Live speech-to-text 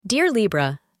Dear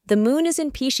Libra, the moon is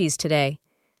in Pisces today.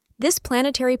 This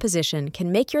planetary position can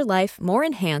make your life more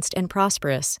enhanced and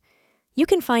prosperous. You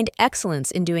can find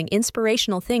excellence in doing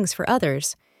inspirational things for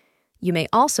others. You may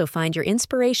also find your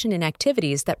inspiration in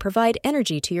activities that provide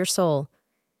energy to your soul.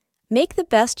 Make the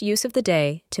best use of the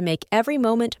day to make every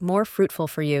moment more fruitful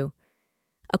for you.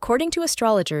 According to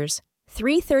astrologers,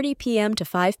 3:30 p.m. to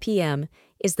 5 p.m.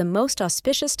 is the most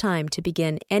auspicious time to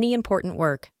begin any important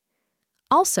work.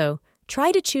 Also, try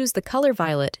to choose the color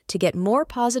violet to get more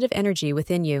positive energy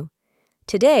within you.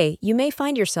 Today, you may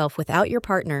find yourself without your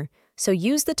partner, so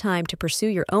use the time to pursue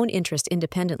your own interest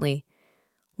independently.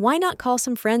 Why not call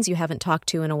some friends you haven't talked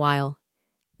to in a while?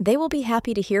 They will be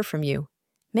happy to hear from you.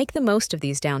 Make the most of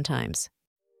these downtimes.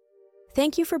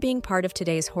 Thank you for being part of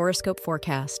today's horoscope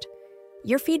forecast.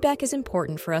 Your feedback is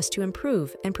important for us to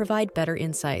improve and provide better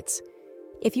insights.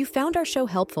 If you found our show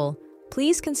helpful,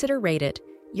 please consider rate it.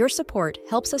 Your support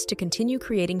helps us to continue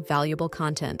creating valuable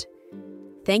content.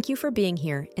 Thank you for being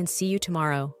here and see you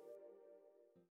tomorrow.